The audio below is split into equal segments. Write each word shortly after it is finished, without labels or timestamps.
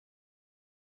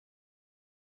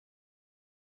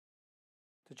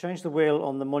To change the wheel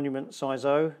on the Monument size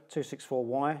O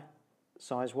 264Y,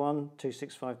 size 1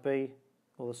 265B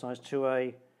or the size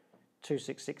 2A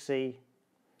 266E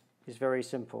is very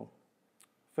simple.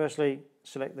 Firstly,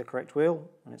 select the correct wheel,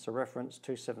 and it's a reference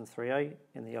 273A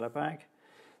in the yellow bag.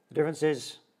 The difference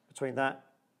is between that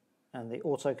and the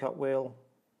auto cut wheel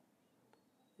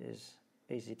is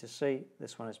easy to see.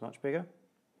 This one is much bigger.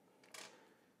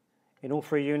 In all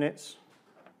three units,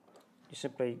 you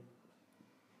simply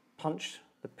punch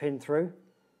the pin through,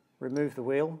 remove the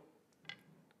wheel,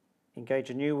 engage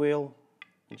a new wheel,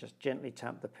 and just gently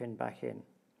tap the pin back in.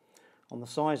 On the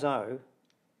size O,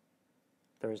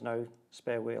 there is no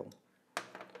spare wheel.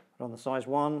 But on the size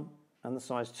 1 and the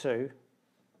size 2,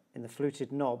 in the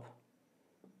fluted knob,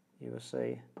 you will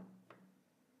see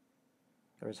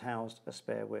there is housed a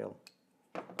spare wheel.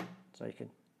 So you can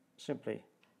simply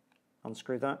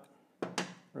unscrew that,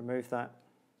 remove that,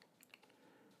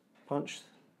 punch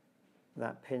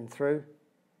that pin through,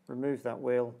 remove that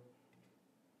wheel,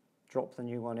 drop the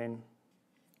new one in,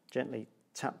 gently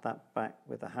tap that back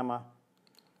with a hammer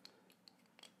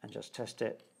and just test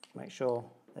it. Make sure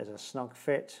there's a snug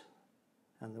fit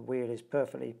and the wheel is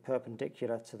perfectly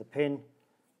perpendicular to the pin,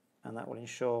 and that will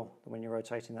ensure that when you're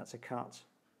rotating that's a cut.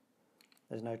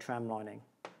 There's no tram lining.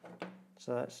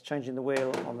 So that's changing the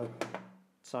wheel on the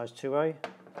size 2A,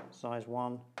 size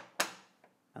 1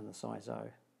 and the size O.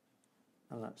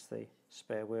 And that's the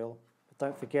spare wheel. But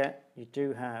don't forget, you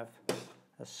do have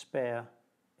a spare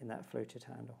in that fluted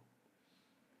handle.